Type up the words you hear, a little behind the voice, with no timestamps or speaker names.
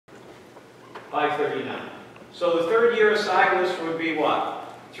539. So the third year of Cyrus would be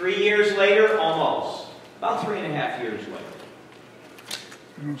what? 3 years later? Almost. About 3.5 years later.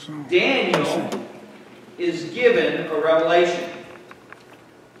 Daniel is given a revelation.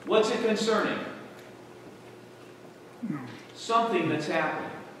 What's it concerning? Something that's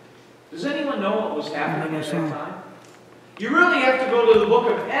happening. Does anyone know what was happening at that time? You really have to go to the book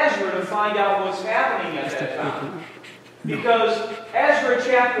of Ezra to find out what's happening at that time. Because Ezra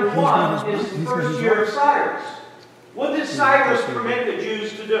chapter 1 is the first year of Cyrus. What did Cyrus permit the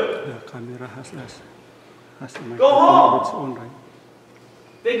Jews to do? Go home.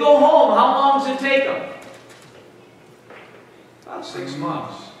 They go home. How long does it take them? About 6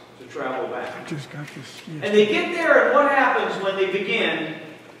 months to travel back. And they get there, and what happens when they begin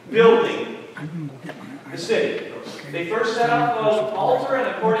building the city? They first set up the altar, and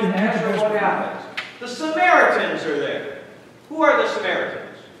according to Ezra, what happens? The Samaritans are there. Who are the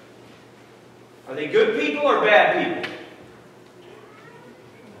Samaritans? Are they good people or bad people?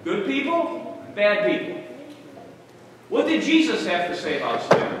 Good people? Bad people. What did Jesus have to say about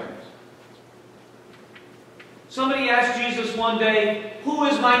Samaritans? Somebody asked Jesus one day, "Who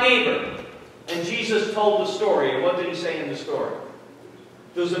is my neighbor?" And Jesus told the story. And what did he say in the story?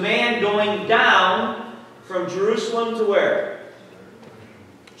 There was a man going down from Jerusalem to where?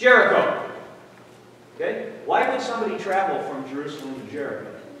 Jericho. Okay? Why would somebody travel from Jerusalem to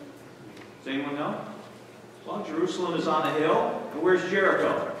Jericho? Does anyone know? Well, Jerusalem is on a hill. And where's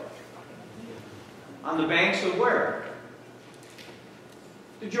Jericho? On the banks of where?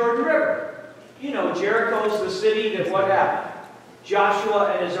 The Jordan River. You know, Jericho is the city that what happened?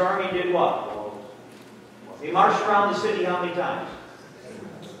 Joshua and his army did what? They marched around the city how many times?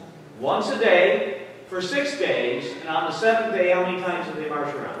 Once a day for 6 days, and on the 7th day, how many times did they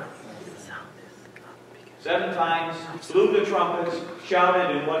march around? 7 times, blew the trumpets,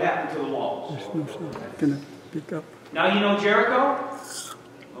 shouted, and what happened to the walls? Now you know Jericho?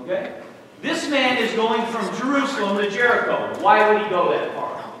 Okay? This man is going from Jerusalem to Jericho. Why would he go that far?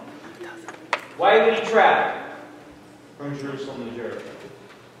 Why would he travel from Jerusalem to Jericho?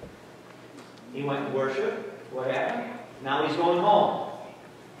 He went to worship. What happened? Now he's going home.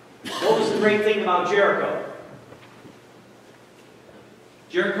 What was the great thing about Jericho?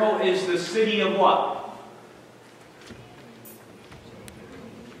 Jericho is the city of what?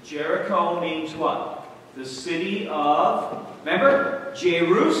 Jericho means what? The city of, remember?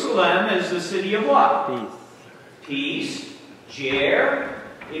 Jerusalem is the city of what? Peace.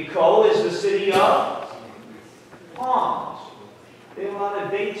 Jericho is the city of palms. They have a lot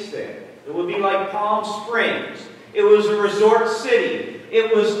of dates there. It would be like Palm Springs. It was a resort city.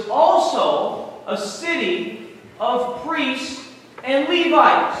 It was also a city of priests and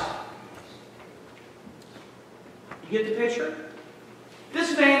Levites. You get the picture?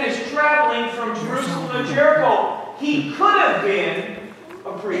 This man is traveling from Jerusalem to Jericho. He could have been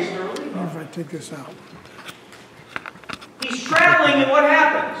a priest or a Levite. If I take this out. He's traveling, and what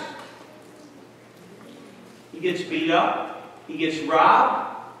happens? He gets beat up. He gets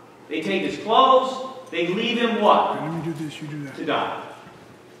robbed. They take his clothes. They leave him what? Let me do this, you do that. To die.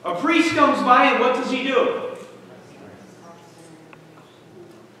 A priest comes by, and what does he do?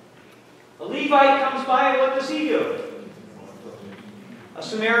 A Levite comes by, and what does he do? A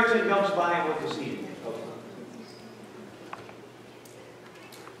Samaritan comes by, and what does he do?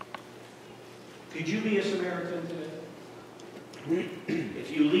 Could you be a Samaritan today? If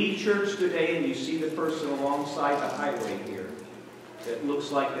you leave church today and you see the person alongside the highway here that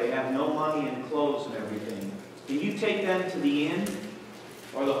looks like they have no money and clothes and everything, can you take them to the inn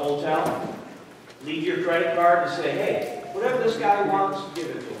or the hotel? Leave your credit card and say, "Hey, whatever this guy wants, give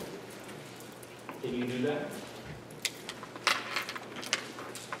it to him." Can you do that?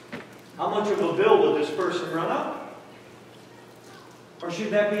 How much of a bill will this person run up? Or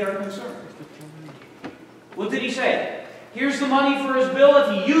should that be our concern? What did he say? Here's the money for his bill.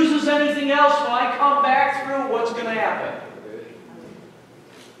 If he uses anything else, when I come back through, what's going to happen?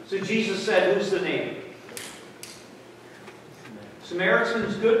 So Jesus said, who's the neighbor?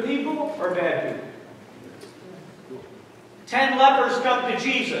 Samaritans good people or bad people? 10 lepers come to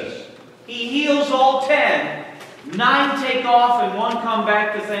Jesus. He heals all 10. 9 take off and 1 come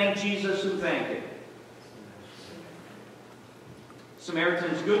back to thank Jesus who thanked him.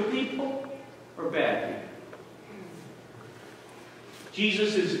 Samaritans good people or bad people?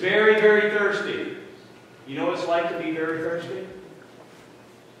 Jesus is very, very thirsty. You know what it's like to be very thirsty?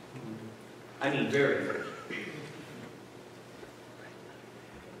 I mean very thirsty.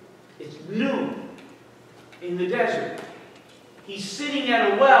 It's noon in the desert. He's sitting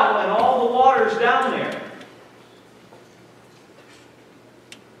at a well and all the water's down there.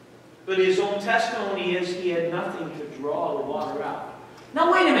 But his own testimony is he had nothing to draw the water out.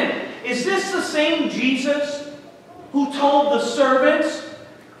 Now wait a minute. Is this the same Jesus who told the servants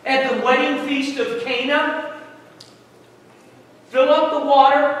at the wedding feast of Cana, fill up the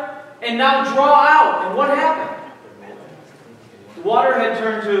water and now draw out? And what happened? The water had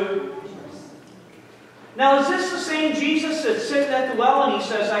turned to... Now is this the same Jesus that's sitting at the well and he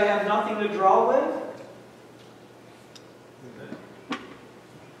says, I have nothing to draw with?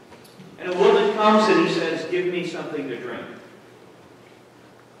 And a woman comes and he says, give me something to drink.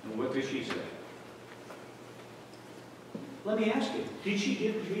 And what does she say? Let me ask you, did she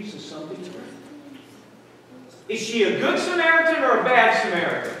give Jesus something to drink? Is she a good Samaritan or a bad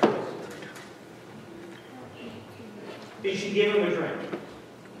Samaritan? Did she give him a drink?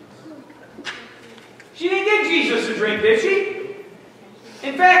 She didn't give Jesus a drink, did she?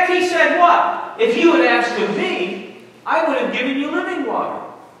 In fact, he said what? If you had asked of me, I would have given you living water.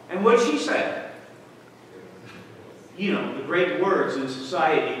 And what she said? You know, the great words in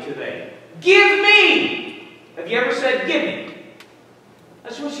society today. Give me! Have you ever said, give me?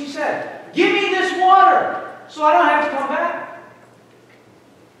 That's what she said. Give me this water so I don't have to come back.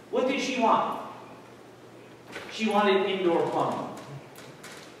 What did she want? She wanted indoor plumbing.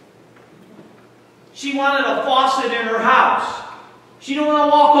 She wanted a faucet in her house. She didn't want to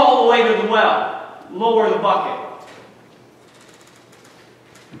walk all the way to the well, lower the bucket.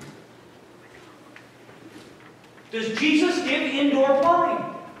 Does Jesus give indoor plumbing?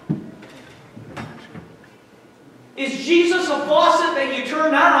 Is Jesus a faucet that you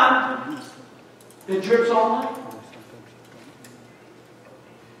turn on that drips all night?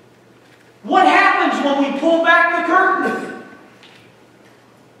 What happens when we pull back the curtain?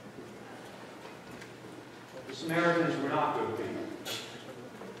 The Samaritans were not good people.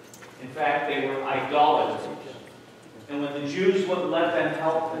 In fact, they were idolaters. And when the Jews wouldn't let them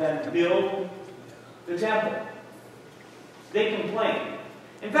help them build the temple, they complained.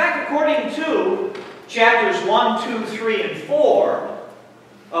 In fact, according to chapters 1, 2, 3, and 4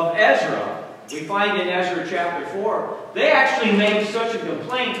 of Ezra, we find in Ezra chapter 4, they actually made such a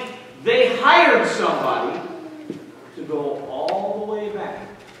complaint, they hired somebody to go all the way back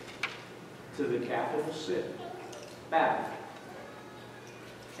to the capital city, Babylon,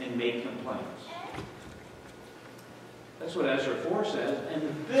 and make complaints. That's what Ezra 4 says, and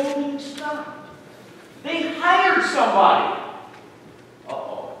the building stopped. They hired somebody.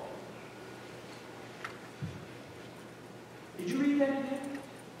 Uh-oh. Did you read that again?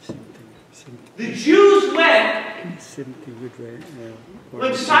 The Jews went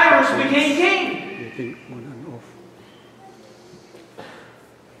when Cyrus became king.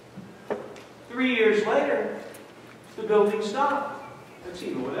 3 years later, the building stopped. That's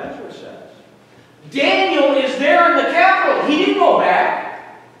even what Ezra says. Daniel is there in the capital. He didn't go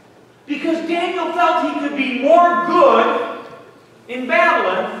back because Daniel felt he could be more good in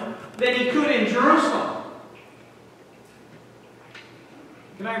Babylon than he could in Jerusalem.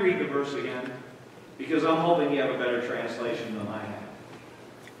 Can I read the verse again? Because I'm hoping you have a better translation than I have.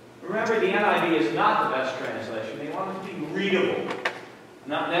 Remember, the NIV is not the best translation. They want it to be readable,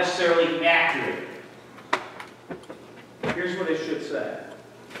 not necessarily accurate. Here's what it should say.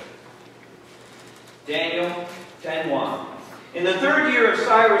 Daniel 10:1. In the 3rd year of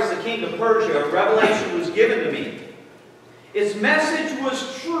Cyrus, the king of Persia, a revelation was given to me. Its message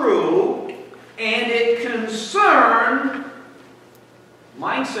was true, and it concerned,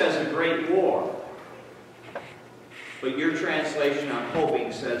 mine says, a great war. But your translation, I'm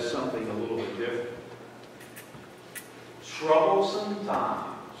hoping, says something a little bit different. Troublesome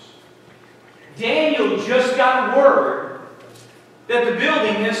times. Daniel just got word that the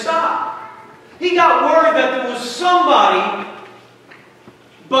building has stopped. He got word that there was somebody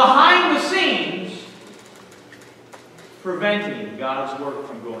behind the scenes preventing God's work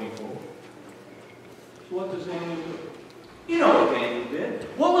from going forward. So what does Daniel do? You know what Daniel did.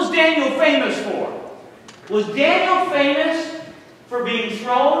 What was Daniel famous for? Was Daniel famous for being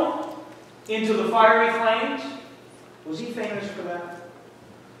thrown into the fiery flames? Was he famous for that?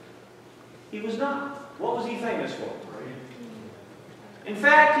 He was not. What was he famous for? In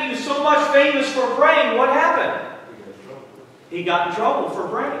fact, he was so much famous for praying, what happened? He got in trouble for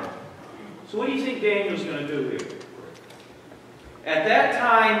praying. So what do you think Daniel's going to do here? At that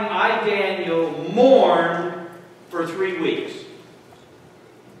time, I, Daniel, mourned for 3 weeks.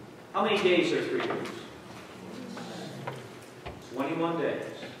 How many days are 3 weeks? 21 days.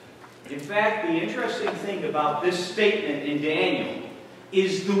 In fact, the interesting thing about this statement in Daniel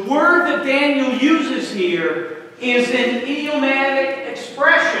is the word that Daniel uses here is an idiomatic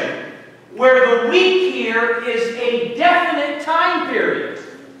expression where the week here is a definite time period.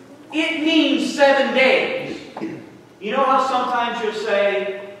 It It means 7 days. You know how sometimes you'll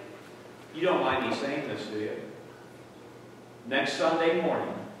say, you don't mind me saying this, do you? Next Sunday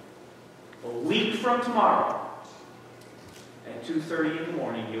morning, a week from tomorrow, at 2:30 in the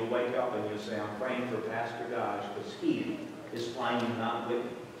morning, you'll wake up and you'll say, I'm praying for Pastor Dodge because he is flying to Mount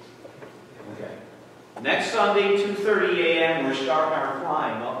Whitney. Okay. Next Sunday, 2:30 a.m., we're starting our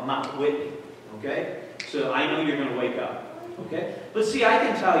climb up Mount Whitney. Okay? So I know you're going to wake up. Okay? But see, I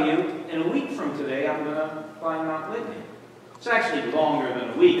can tell you, in a week from today, I'm going to climb Mount Whitney. It's actually longer than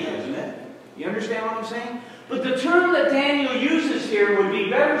a week, isn't it? You understand what I'm saying? But the term that Daniel uses here would be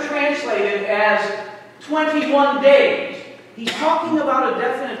better translated as 21 days. He's talking about a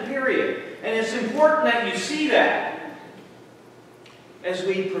definite period. And it's important that you see that as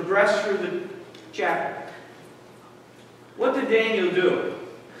we progress through the chapter. What did Daniel do?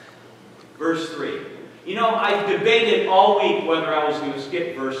 Verse 3. You know, I've debated all week whether I was going to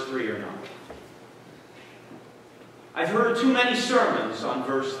skip verse 3 or not. I've heard too many sermons on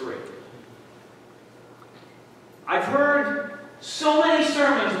verse 3. I've heard so many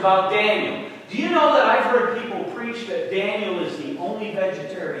sermons about Daniel. Do you know that I've heard people preach that Daniel is the only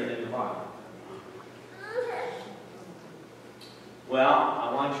vegetarian in the Bible? Well,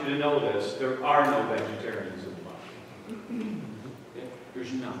 I want you to know this. There are no vegetarians in the Bible.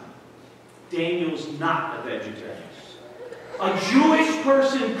 There's none. Daniel's not a vegetarian. A Jewish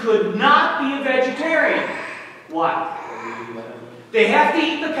person could not be a vegetarian. Why? They have to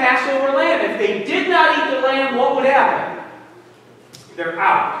eat the Passover lamb. If they did not eat the lamb, what would happen? They're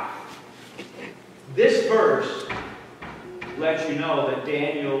out. This verse lets you know that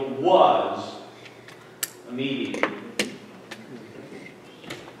Daniel was a meat eater.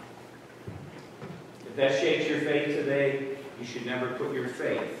 If that shakes your faith today, you should never put your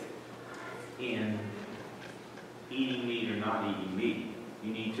faith in eating meat or not eating meat.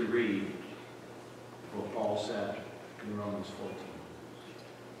 You need to read what Paul said in Romans 14.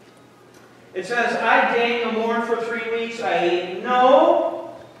 It says, I, Daniel, mourned for 3 weeks. I ate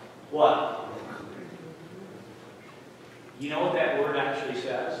no, what? You know what that word actually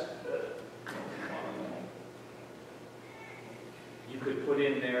says? You could put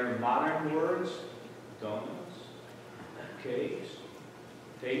in there modern words, donuts, cakes,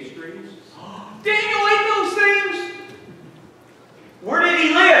 pastries. Daniel ate those things! Where did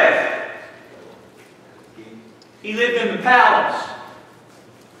he live? He lived in the palace.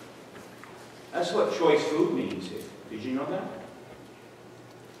 That's what choice food means here. Did you know that?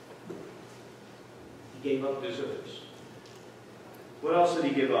 He gave up desserts. What else did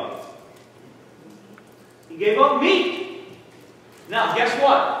he give up? He gave up meat. Now, guess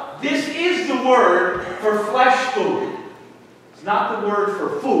what? This is the word for flesh food. It's not the word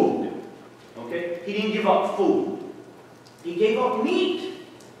for food. Okay? He didn't give up food. He gave up meat.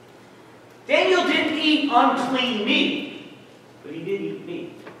 Daniel didn't eat unclean meat, but he did eat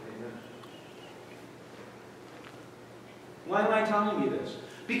meat. Why am I telling you this?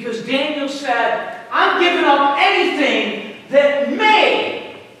 Because Daniel said, I'm giving up anything that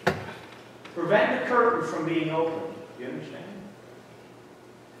may prevent the curtain from being opened. Do you understand?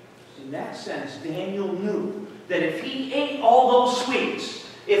 In that sense, Daniel knew that if he ate all those sweets,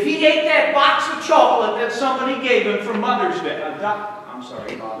 if he ate that box of chocolate that somebody gave him for Mother's Day, I'm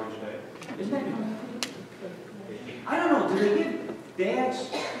sorry, Father's Day. Isn't that good? I don't know, do they give dads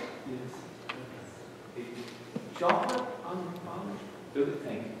chocolate on Father's Day? Do they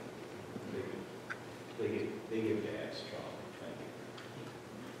think? They give dads chocolate. Thank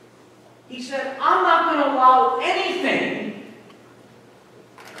you. He said, I'm not going to allow anything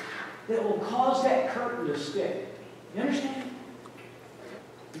that will cause that curtain to stick. You understand?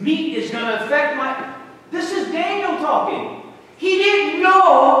 Meat is going to affect my... This is Daniel talking. He didn't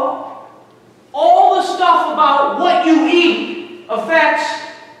know all the stuff about what you eat affects...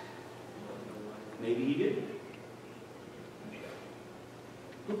 Maybe he didn't.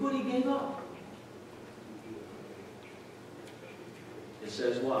 Look what he gave up. It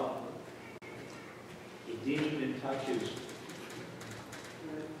says what? It didn't even touch his...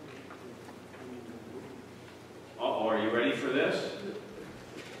 Uh-oh, are you ready for this?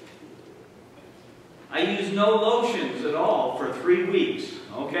 I used no lotions at all for 3 weeks.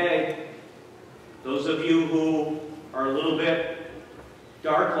 Okay? Those of you who are a little bit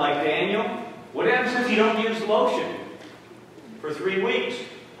dark like Daniel, what happens if you don't use lotion for 3 weeks?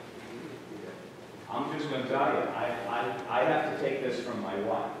 I'm just going to tell you, I have to take this from my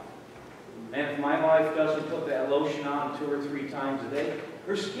wife. And if my wife doesn't put that lotion on 2 or 3 times a day,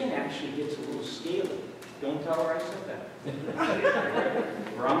 her skin actually gets a little scaly. Don't tell her I said that.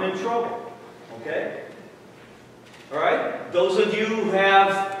 Or I'm in trouble. Okay? All right? Those of you who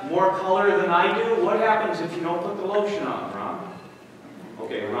have more color than I do. What happens if you don't put the lotion on, Ron?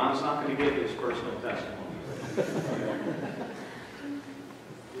 Okay, Ron's not going to give his personal testimony.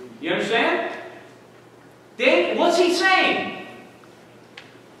 You understand? What's he saying?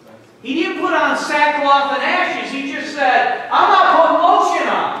 He didn't put on sackcloth and ashes. He just said, I'm not putting lotion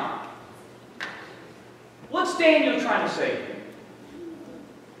on. What's Daniel trying to say?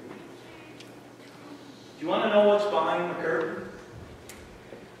 Do you want to know what's behind the curtain?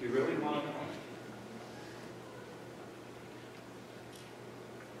 You really want to know?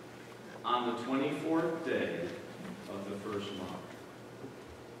 On the 24th day of the first month.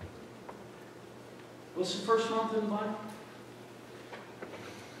 What's the first month in the Bible?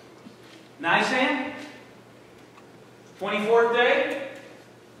 Nisan? 24th day?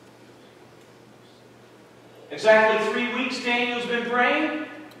 Exactly 3 weeks Daniel's been praying?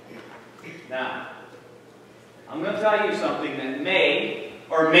 Now, I'm going to tell you something that may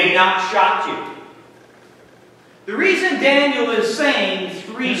or may not shock you. The reason Daniel is saying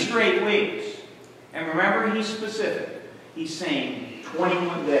 3 straight weeks, and remember he's specific, he's saying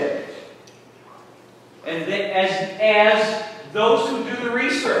 21 days. And as those who do the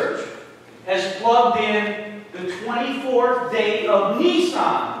research has plugged in the 24th day of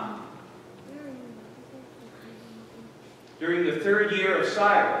Nisan during the 3rd year of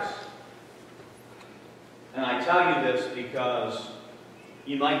Cyrus. And I tell you this because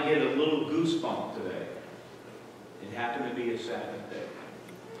you might get a little goosebump today. It happened to be a Sabbath day.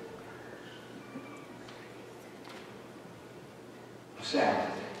 A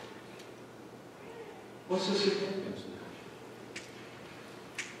Sabbath day. What's the significance of that?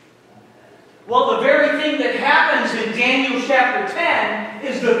 Well, the very thing that happens in Daniel chapter 10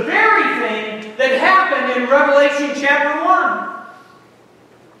 is the very thing that happened in Revelation chapter 1.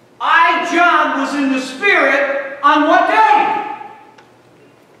 I, John, was in the Spirit on what day?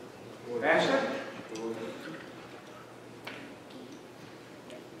 Pastor?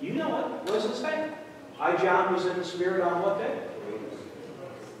 You know it. What does it say? I, John, was in the Spirit on what day?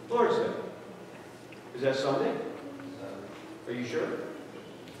 Lord's Day. Is that Sunday? Are you sure?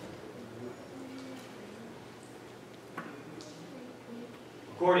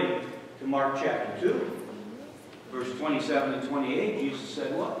 According to Mark chapter 2, verse 27 and 28, Jesus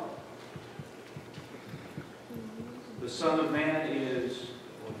said what? The Son of Man is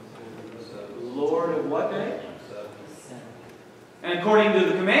Lord of what day? And according to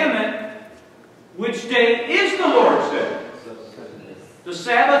the commandment, which day is the Lord's day? The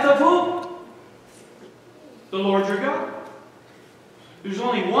Sabbath of who? The Lord your God. There's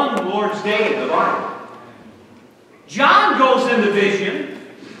only one Lord's day in the Bible. John goes into vision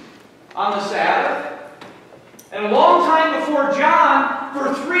on the Sabbath. And a long time before John,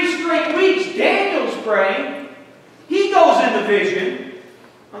 for 3 straight weeks, Daniel's praying. He goes into vision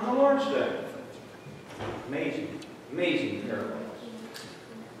on the Lord's day. Amazing. Amazing parallels.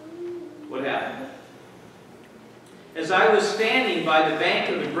 What happened? As I was standing by the bank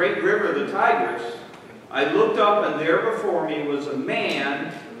of the great river, the Tigris, I looked up, and there before me was a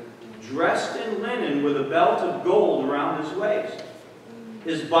man dressed in linen with a belt of gold around his waist.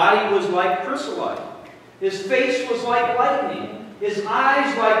 His body was like chrysolite. His face was like lightning. His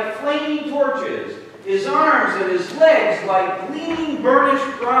eyes like flaming torches. His arms and his legs like gleaming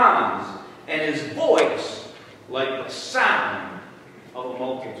burnished bronze. And his voice like the sound of a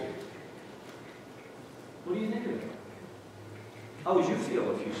multitude. What do you think of it? How would you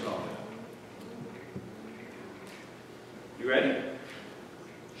feel if you saw that? You ready?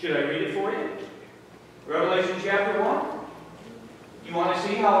 Should I read it for you? Revelation chapter 1. You want to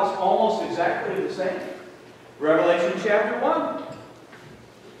see how it's almost exactly the same? Revelation chapter 1.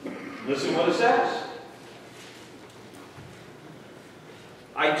 Listen what it says.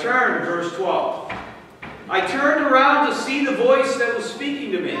 I turned, verse 12. I turned around to see the voice that was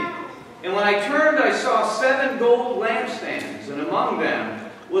speaking to me. And when I turned, I saw 7 gold lampstands, and among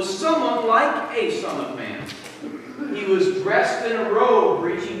them was someone like a son of man. He was dressed in a robe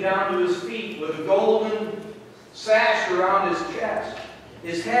reaching down to his feet, with a golden sash around his chest.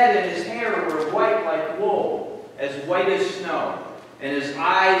 His head and his hair were white like wool, as white as snow, and his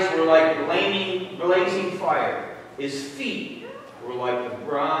eyes were like blazing fire. His feet were like the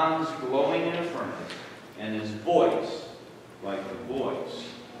bronze glowing in a furnace, and his voice like the voice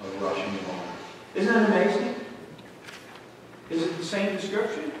of rushing water. Isn't that amazing? Is it the same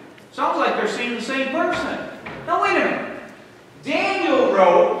description? Sounds like they're seeing the same person. Now wait a minute. Daniel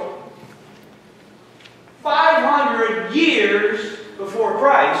wrote 500 years before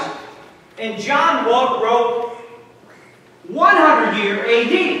Christ, and John wrote 100 year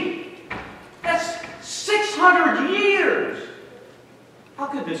AD. That's 600 years. how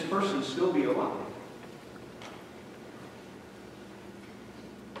could this person still be alive?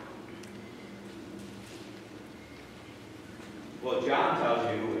 Well, John tells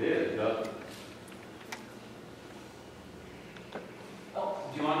you who it is, doesn't he? Oh,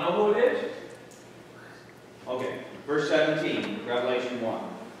 do you want to know who it is? Okay, verse 17, Revelation 1.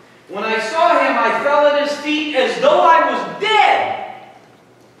 When I saw him, I fell at his feet as though I was dead.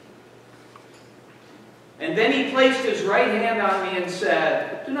 And then he placed his right hand on me and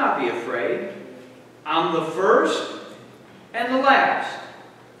said, do not be afraid. I'm the first and the last.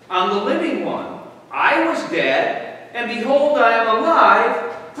 I'm the living one. I was dead, and behold, I am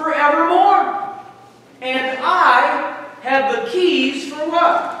alive forevermore. And I have the keys for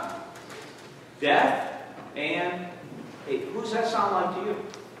what? Death and hate. Who does that sound like to you?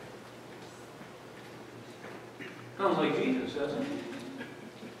 Sounds like Jesus, doesn't it?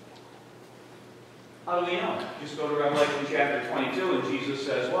 How do we know? Just go to Revelation chapter 22 and Jesus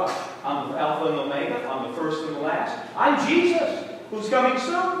says what? I'm the Alpha and Omega. I'm the first and the last. I'm Jesus, who's coming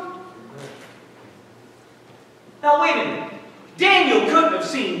soon. Now wait a minute. Daniel couldn't have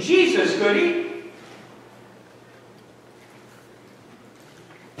seen Jesus, could he?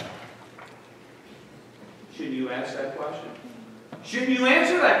 Shouldn't you ask that question? Shouldn't you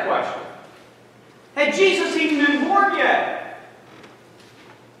answer that question? Had Jesus even been born yet?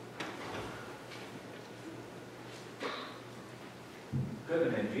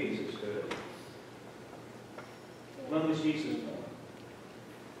 Couldn't have been Jesus, could it? When was Jesus born?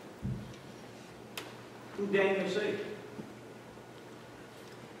 Who did Daniel see?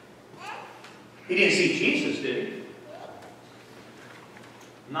 He didn't see Jesus, did he?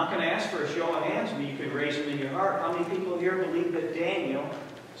 I'm not going to ask for a show of hands, but you can raise them in your heart. How many people here believe that Daniel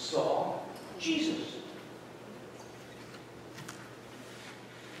saw Jesus?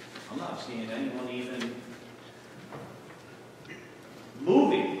 I'm not seeing anyone even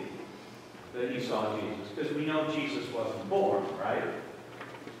moving that he saw Jesus, because we know Jesus wasn't born, right?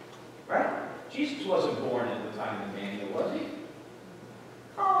 Right? Jesus wasn't born at the time of Daniel, was he?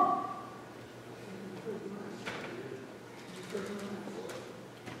 Oh.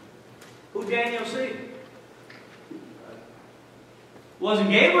 Who did Daniel see?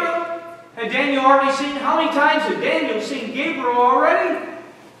 Wasn't Gabriel? Had Daniel already seen? How many times had Daniel seen Gabriel already?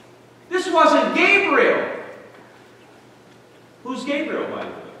 This wasn't Gabriel. Who's Gabriel, by the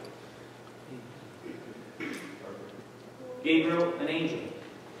way? Gabriel, an angel.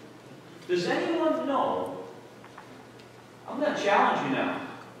 Does anyone know? I'm going to challenge you now.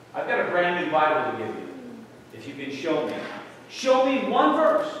 I've got a brand new Bible to give you. If you can show me. Show me one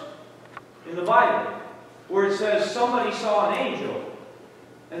verse in the Bible where it says somebody saw an angel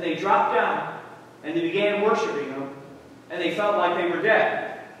and they dropped down and they began worshiping him and they felt like they were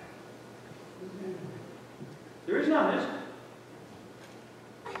dead. There is none, is there?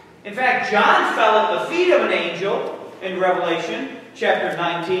 In fact, John fell at the feet of an angel in Revelation chapter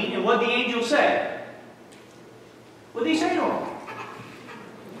 19, and what did the angel say? What did he say to him?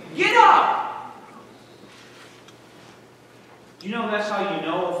 Get up! Do you know that's how you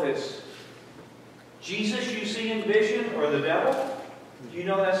know if it's Jesus you see in vision or the devil? Do you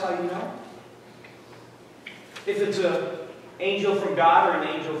know that's how you know? If it's an angel from God or an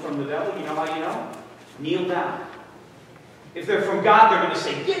angel from the devil, you know how you know? Kneel down. If they're from God, they're going to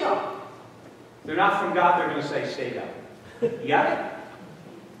say, get up. If they're not from God, they're going to say, stay down. You got it?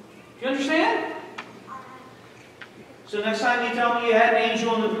 Do you understand? So next time you tell me you had an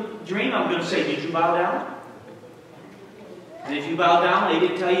angel in the dream, I'm going to say, did you bow down? And if you bow down, they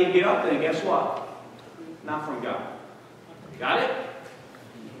didn't tell you to get up, then guess what? Not from God. Got it?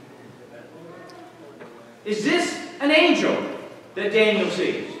 Is this an angel that Daniel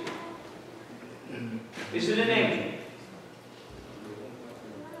sees? Is it an angel?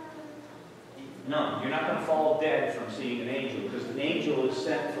 No, you're not going to fall dead from seeing an angel, because an angel is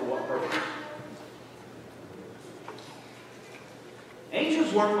sent for what purpose?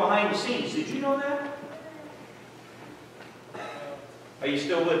 Angels work behind the scenes. Did you know that? Are you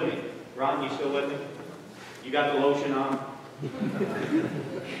still with me? Ron, you still with me? You got the lotion on?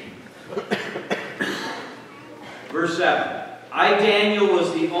 Verse 7. I, Daniel,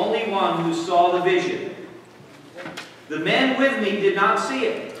 was the only one who saw the vision. The men with me did not see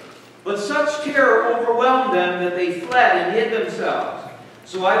it, but such terror overwhelmed them that they fled and hid themselves.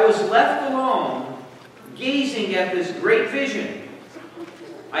 So I was left alone, gazing at this great vision.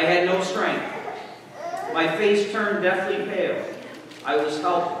 I had no strength. My face turned deathly pale. I was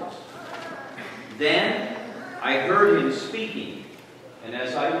helpless. Then I heard him speaking, and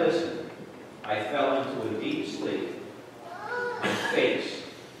as I listened, I fell into a deep sleep. My face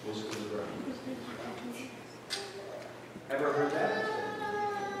was to the ground. Ever heard that?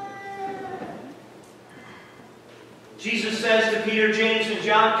 Jesus says to Peter, James, and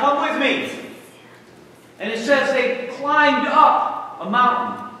John, come with me. And it says they climbed up a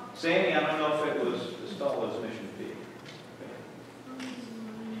mountain. Sammy, I don't know if it was as tall as Mission Field.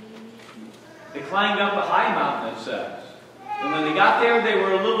 They climbed up a high mountain, it says. And when they got there, they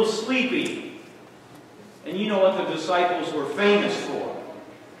were a little sleepy. And you know what the disciples were famous for.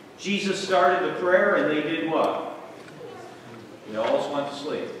 Jesus started the prayer, and they did what? They always went to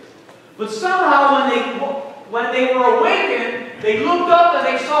sleep. But somehow, when they were awakened, they looked up and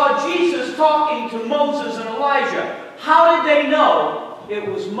they saw Jesus talking to Moses and Elijah. How did they know it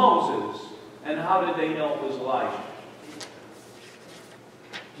was Moses? And how did they know it was Elijah?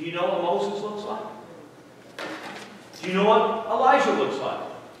 Do you know what Moses looks like? Do you know what Elijah looks like?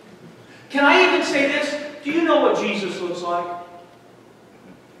 Can I even say this? Do you know what Jesus looks like?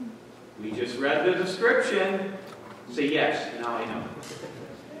 We just read the description. Say yes, now I know.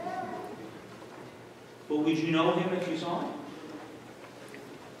 But would you know him if you saw him?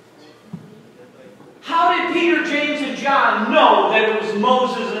 How did Peter, James, and John know that it was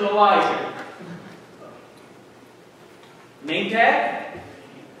Moses and Elijah? Name tag?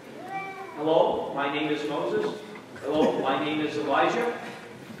 Hello, my name is Moses. Hello, my name is Elijah.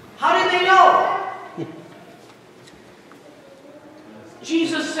 How did they know?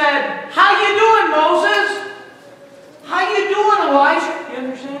 Jesus said, how you doing, Moses? How you doing, Elijah? You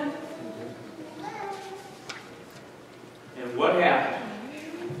understand? And what happened?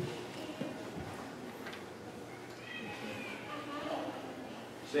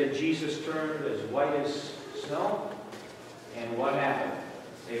 Said Jesus turned as white as snow. And what happened?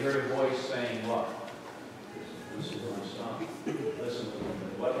 They heard a voice saying what? This is my son. Listen to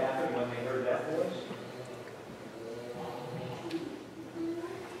him. What happened when they heard that voice?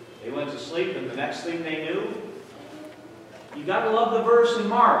 They went to sleep, and the next thing they knew, you got to love the verse in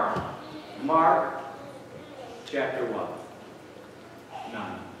Mark. Mark, chapter what?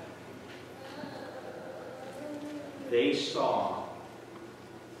 9. They saw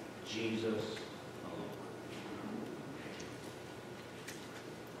Jesus alone.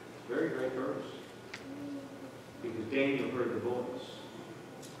 Very great verse. Because Daniel heard the voice.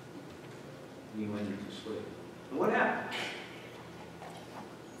 And he went into sleep. And what happened?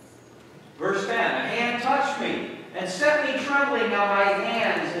 Verse 10, a hand touched me and set me trembling on my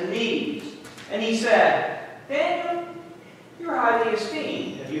hands and knees. And he said, Daniel, you're highly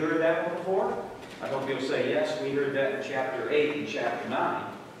esteemed. Have you heard that one before? I hope you'll say yes. We heard that in chapter 8 and chapter 9.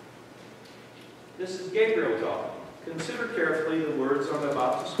 This is Gabriel talking. Consider carefully the words I'm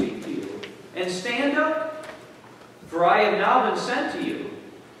about to speak to you. And stand up, for I have now been sent to you.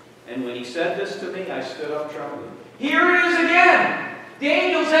 And when he said this to me, I stood up trembling. Here it is again.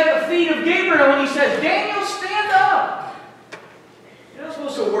 Daniel's at the feet of Gabriel, and he says, Daniel, stand up. You're not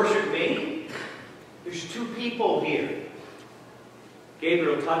supposed to worship me. There's two people here.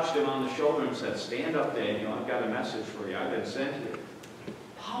 Gabriel touched him on the shoulder and said, stand up, Daniel. I've got a message for you. I've been sent here.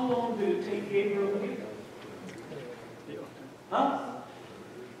 How long did it take Gabriel to get there? Huh?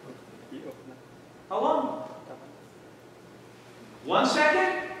 How long? 1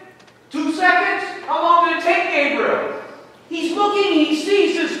 second? 2 seconds? How long did it take Gabriel? He's looking, he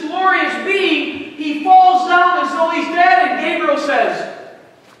sees this glorious being. He falls down as though he's dead, and Gabriel says,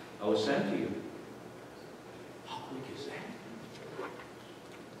 I was sent to you. How quick is that?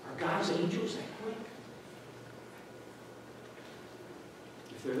 Are God's angels that quick?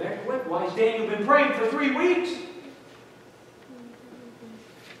 If they're that quick, why has Daniel been praying for 3 weeks?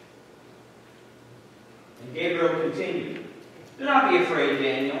 And Gabriel continued, do not be afraid,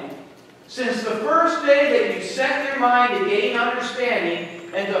 Daniel. Since the first day that you set your mind to gain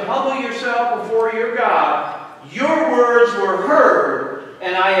understanding and to humble yourself before your God, your words were heard,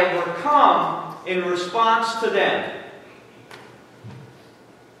 and I have come in response to them.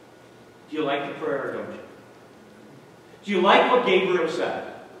 Do you like the prayer, don't you? Do you like what Gabriel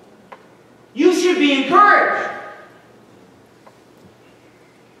said? You should be encouraged.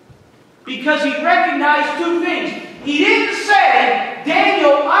 Because he recognized 2 things. He didn't say,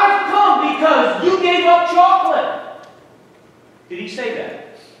 Daniel, I've come because you gave up chocolate. Did he say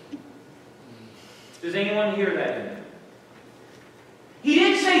that? Does anyone hear that in there? He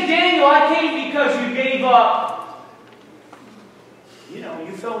didn't say, Daniel, I came because you gave up, you know,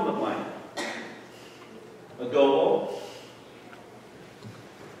 you fill in the blank. Adobo.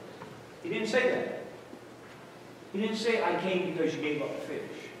 He didn't say that. He didn't say, I came because you gave up fish.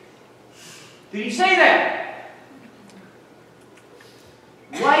 Did he say that?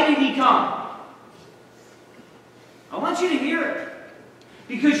 Why did he come? I want you to hear it.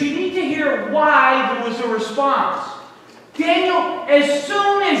 Because you need to hear why there was a response. Daniel, as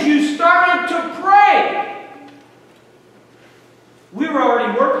soon as you started to pray,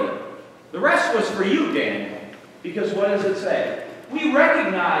 Because what does it say? We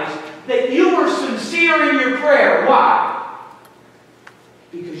recognize that you were sincere in your prayer. Why?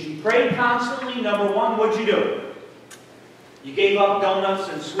 Because you prayed constantly. Number one, what'd you do? You gave up donuts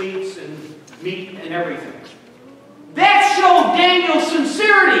and sweets and meat and everything. That showed Daniel's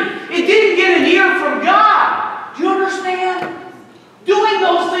sincerity. It didn't get an ear from God. Do you understand? Doing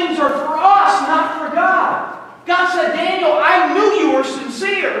those things are for us, not for God. God said, Daniel, I knew you were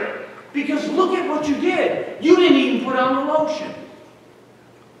sincere because look at what you did. You didn't even put on the lotion.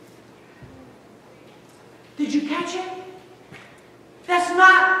 Did you catch it? That's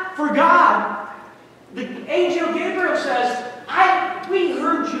not for God. The angel Gabriel says, we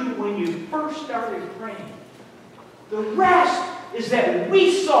heard you when you first started praying. The rest is that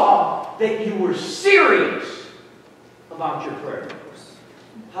we saw that you were serious about your prayer.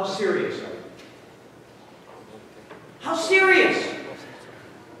 How serious are you? How serious?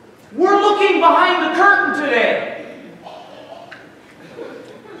 We're looking behind the curtain today. All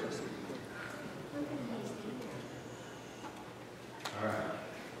right.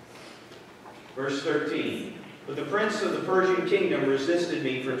 Verse 13. But the prince of the Persian kingdom resisted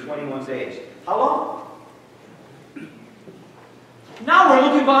me for 21 days. How long? Now we're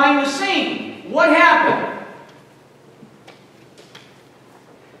looking behind the scene. What happened?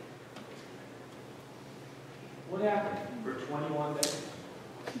 What happened for 21 days?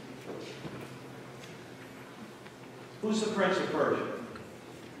 Who's the prince of Persia?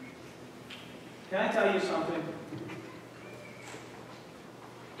 Can I tell you something?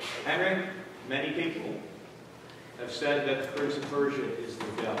 Henry, many people have said that the prince of Persia is the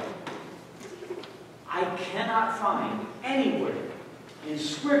devil. I cannot find anywhere in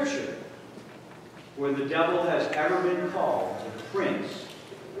Scripture where the devil has ever been called the prince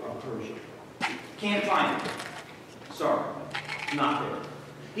of Persia. Can't find it. Sorry, not there.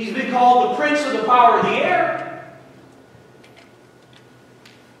 He's been called the prince of the power of the air.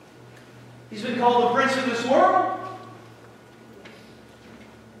 He's been called the prince of this world.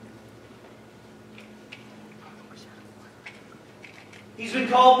 He's been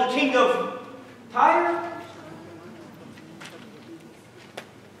called the king of Tyre.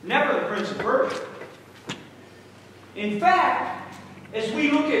 Never the prince of Persia. In fact, as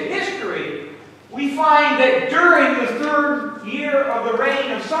we look at history, we find that during the 3rd year of the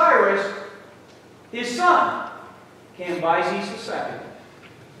reign of Cyrus, his son, Cambyses II,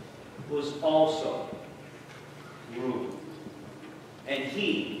 was also ruling. And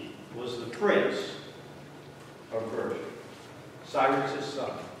he was the prince of Persia. Cyrus'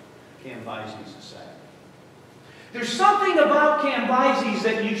 son, Cambyses II. There's something about Cambyses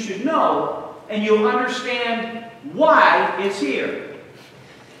that you should know, and you'll understand why it's here.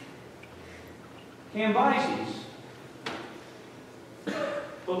 Cambyses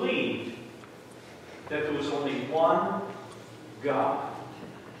believed that there was only one God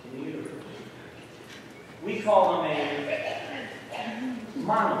in the universe. We call him a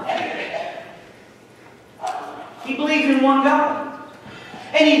monotheist. He believed in one God.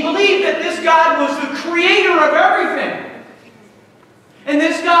 And he believed that this God was the creator of everything. And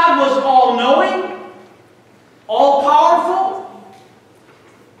this God was all-knowing, all-powerful.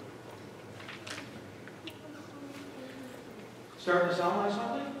 Starting to sound like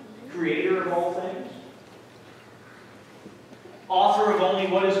something? Creator of all things. Author of only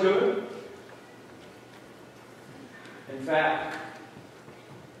what is good. In fact,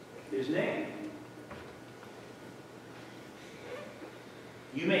 his name,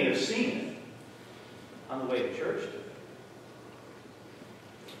 you may have seen it on the way to church today.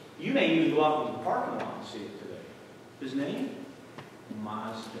 You may even go out in the parking lot and see it today. His name?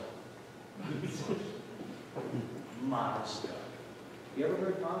 Mazda. Mazda. You ever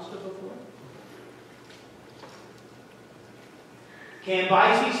heard Mazda before?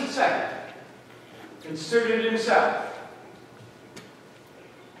 Cambyses II considered himself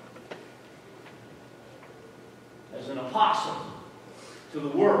as an apostle to the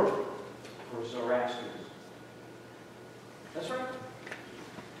world for Zoroaster. That's right.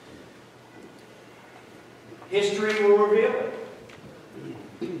 History will reveal it.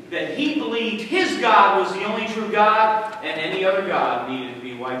 That he believed his God was the only true God and any other God needed to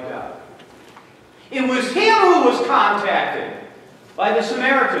be wiped out. It was him who was contacted by the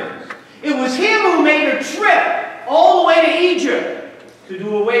Samaritans. It was him who made a trip all the way to Egypt to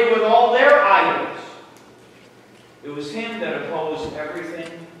do away with all their idols. It was him that opposed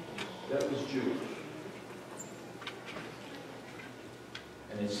everything that was Jewish.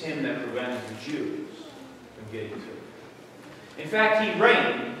 And it's him that prevented the Jews from getting to it. In fact, he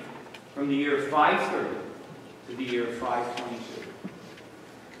reigned from the year 530 to the year 522.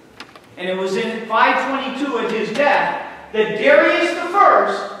 And it was in 522 at his death that Darius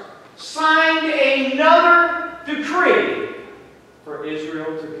I signed another decree for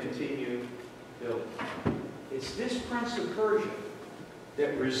Israel to continue building. It's this Prince of Persia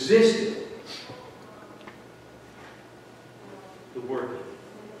that resisted the work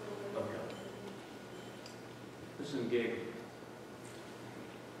of God. Listen, Gabriel.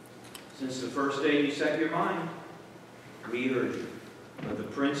 Since the first day you set your mind, we urge you. But the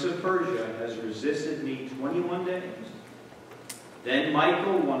Prince of Persia has resisted me 21 days. Then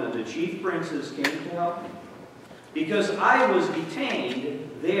Michael, one of the chief princes, came to help me, because I was detained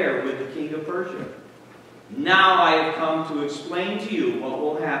there with the king of Persia. Now I have come to explain to you what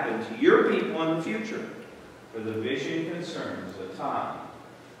will happen to your people in the future, for the vision concerns a time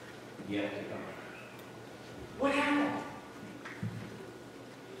yet to come. What happened?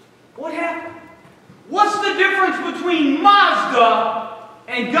 What happened? What's the difference between Mazda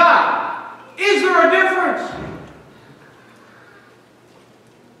and God? Is there a difference?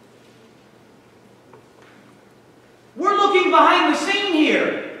 We're looking behind the scene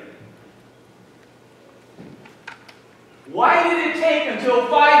here. Why did it take until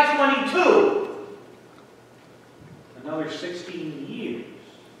 522? Another 16 years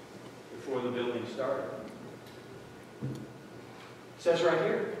before the building started. It says right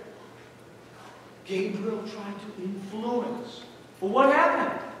here, Gabriel tried to influence. Well, what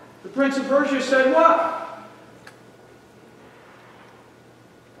happened? The Prince of Persia said what?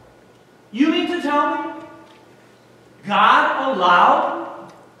 You mean to tell me God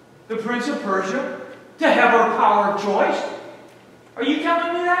allowed the Prince of Persia to have her power of choice? Are you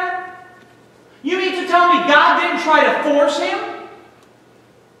telling me that? You mean to tell me God didn't try to force him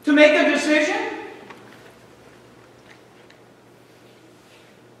to make a decision?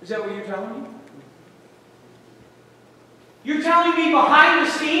 Is that what you're telling me? You're telling me behind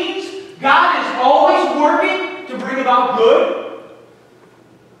the scenes, God is always working to bring about good?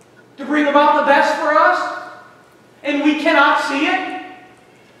 To bring about the best for us? And we cannot see it?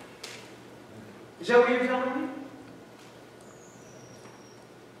 Is that what you're telling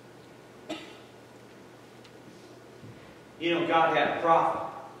me? You know, God had a prophet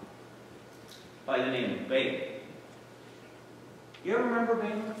by the name of Balaam. You ever remember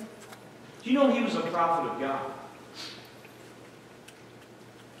Balaam? Do you know he was a prophet of God?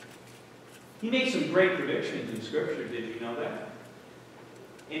 He made some great predictions in Scripture. Did you know that?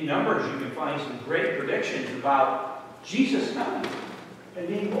 In Numbers, you can find some great predictions about Jesus coming and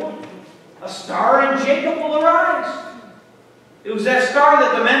being born. A star in Jacob will arise. It was that star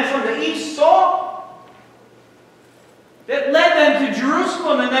that the men from the east saw that led them to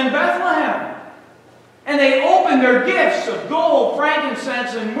Jerusalem and then Bethlehem. And they opened their gifts of gold,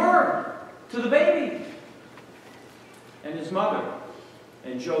 frankincense, and myrrh to the baby and his mother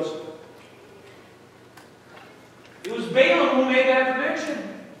and Joseph. It was Balaam who made that prediction.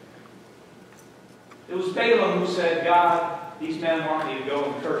 It was Balaam who said, God, these men want me to go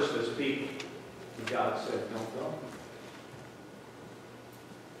and curse this people. And God said, don't go.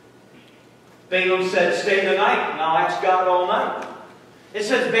 Balaam said, stay the night, and I'll ask God all night. It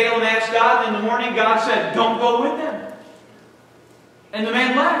says Balaam asked God, and in the morning God said, don't go with them. And the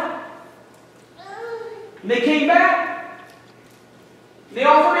men left. And they came back. They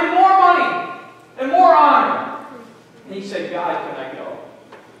offered him more money and more honor. And he said, God, can I go?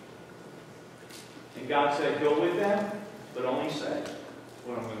 And God said, go with them, but only say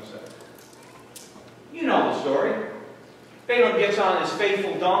what I'm going to say. You know the story. Balaam gets on his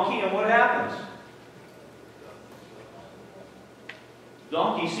faithful donkey, and what happens? The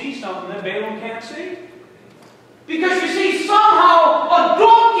donkey sees something that Balaam can't see. Because you see, somehow a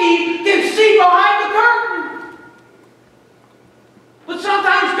donkey can see behind the curtain. But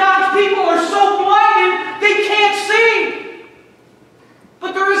sometimes God's people are so blinded they can't see.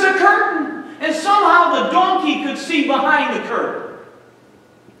 But there is a curtain. And somehow the donkey could see behind the curtain.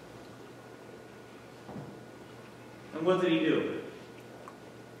 And what did he do?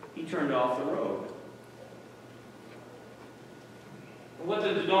 He turned off the road. And what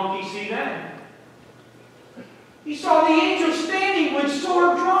did the donkey see then? He saw the angel standing with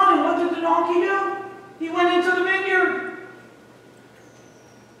sword drawn. And what did the donkey do? He went into the vineyard.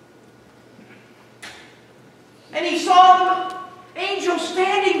 And he saw the angel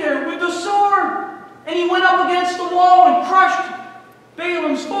standing there with the sword. And he went up against the wall and crushed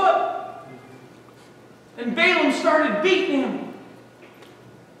Balaam's foot. And Balaam started beating him.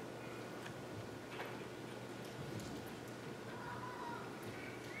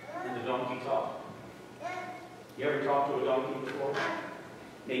 And the donkey talked. You ever talked to a donkey before?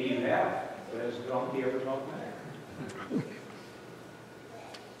 Maybe you have. But has a donkey ever talked back?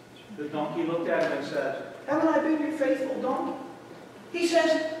 The donkey looked at him and said, "Haven't I been your faithful donkey?" He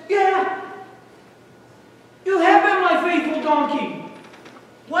says, "Yeah, you have been my faithful donkey.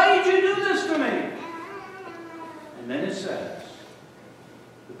 Why did you do this to me?" And then it says,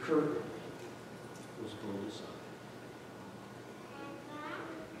 the curtain was pulled aside.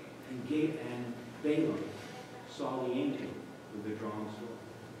 And Balaam saw the angel with the drawn sword.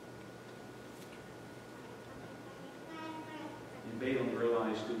 And Balaam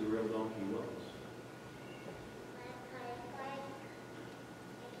realized who the real donkey was.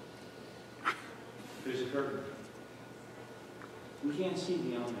 There's a curtain. We can't see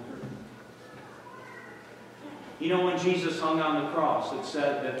beyond the curtain. You know, when Jesus hung on the cross, it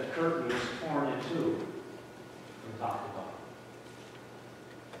said that the curtain was torn in two from top to bottom.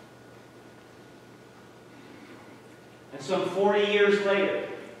 And some 40 years later,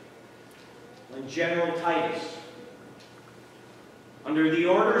 when General Titus, under the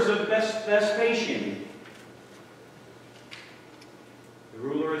orders of Vespasian, the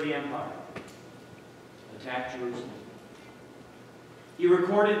ruler of the empire, attacked Jerusalem, he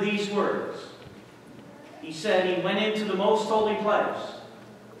recorded these words. He said he went into the most holy place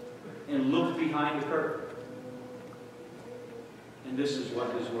and looked behind the curtain. And this is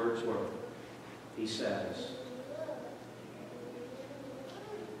what his words were. He says,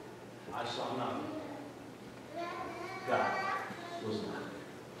 "I saw nothing. God was not."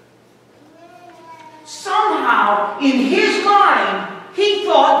 Somehow, in his mind, he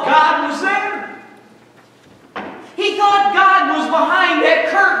thought God was there. He thought God was behind that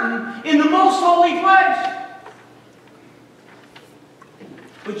curtain in the most holy place.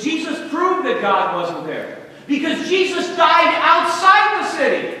 But Jesus proved that God wasn't there, because Jesus died outside the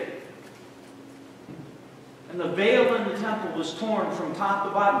city. And the veil in the temple was torn from top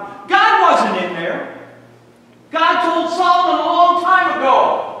to bottom. God wasn't in there. God told Solomon a long time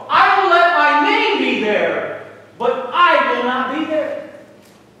ago, "I will let my name be there, but I will not be there."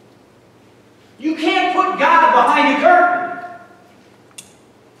 You can't put God behind a curtain.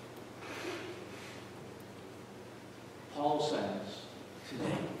 Paul says,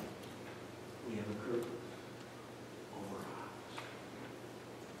 today we have a curtain over our eyes.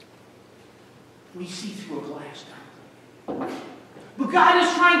 We see through a glass darkly. But God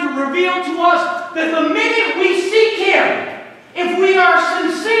is trying to reveal to us that the minute we seek Him, if we are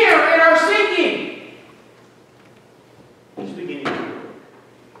sincere in our seeking, He's beginning to work.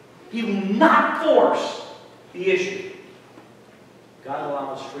 He will not force the issue. God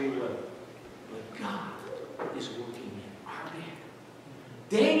allows free will. But God is working in our man.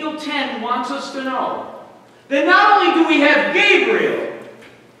 Daniel 10 wants us to know that not only do we have Gabriel,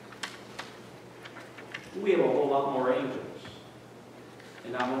 we have a whole lot more angels.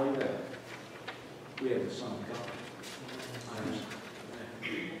 And not only that, we have the Son of God on our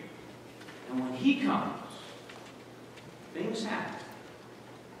side. And when He comes, things happen.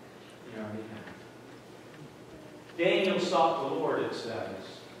 In our behalf. Daniel sought the Lord, it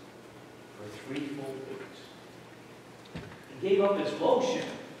says, for 3 full weeks. He gave up his lotion.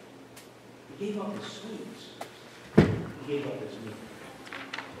 He gave up his sweets. He gave up his meat.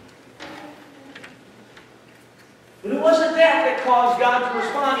 But it wasn't that caused God to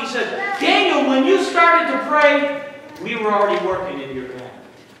respond. He said, "Daniel, when you started to pray, we were already working in your behalf."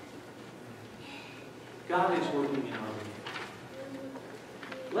 God is working in our behalf.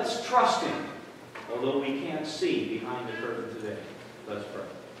 Let's trust Him, although we can't see behind the curtain today. Let's pray.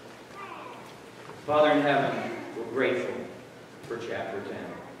 Father in heaven, we're grateful for chapter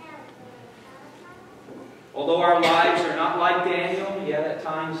 10. Although our lives are not like Daniel, yet at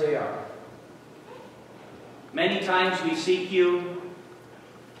times they are. Many times we seek You,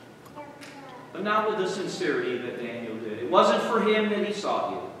 but not with the sincerity that Daniel did. It wasn't for him that he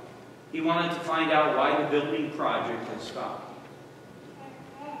sought You. He wanted to find out why the building project had stopped.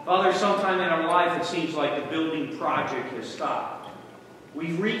 Father, sometime in our life it seems like the building project has stopped.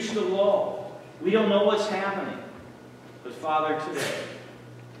 We've reached a lull. We don't know what's happening. But Father, today,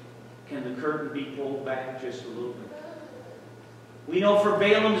 can the curtain be pulled back just a little bit? We know for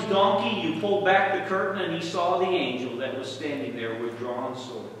Balaam's donkey, You pulled back the curtain and he saw the angel that was standing there with drawn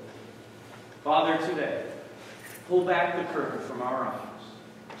sword. Father, today, pull back the curtain from our eyes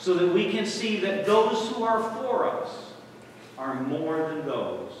so that we can see that those who are for us are more than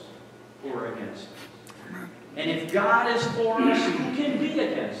those who are against us. And if God is for us, who can be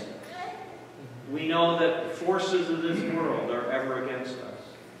against us? We know that the forces of this world are ever against us.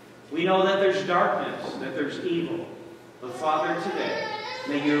 We know that there's darkness, that there's evil. But Father, today,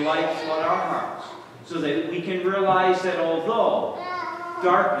 may Your light flood our hearts so that we can realize that although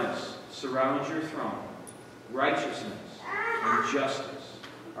darkness surrounds Your throne, righteousness and justice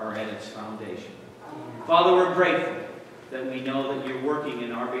are at its foundation. Father, we're grateful that we know that you're working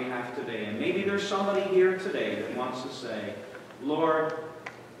in our behalf today. And maybe there's somebody here today that wants to say, Lord,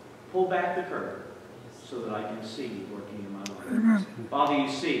 pull back the curtain so that I can see you working in my life. Amen. Father, you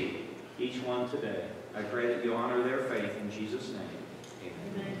see each one today. I pray that you honor their faith in Jesus' name.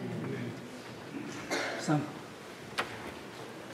 Amen. Some.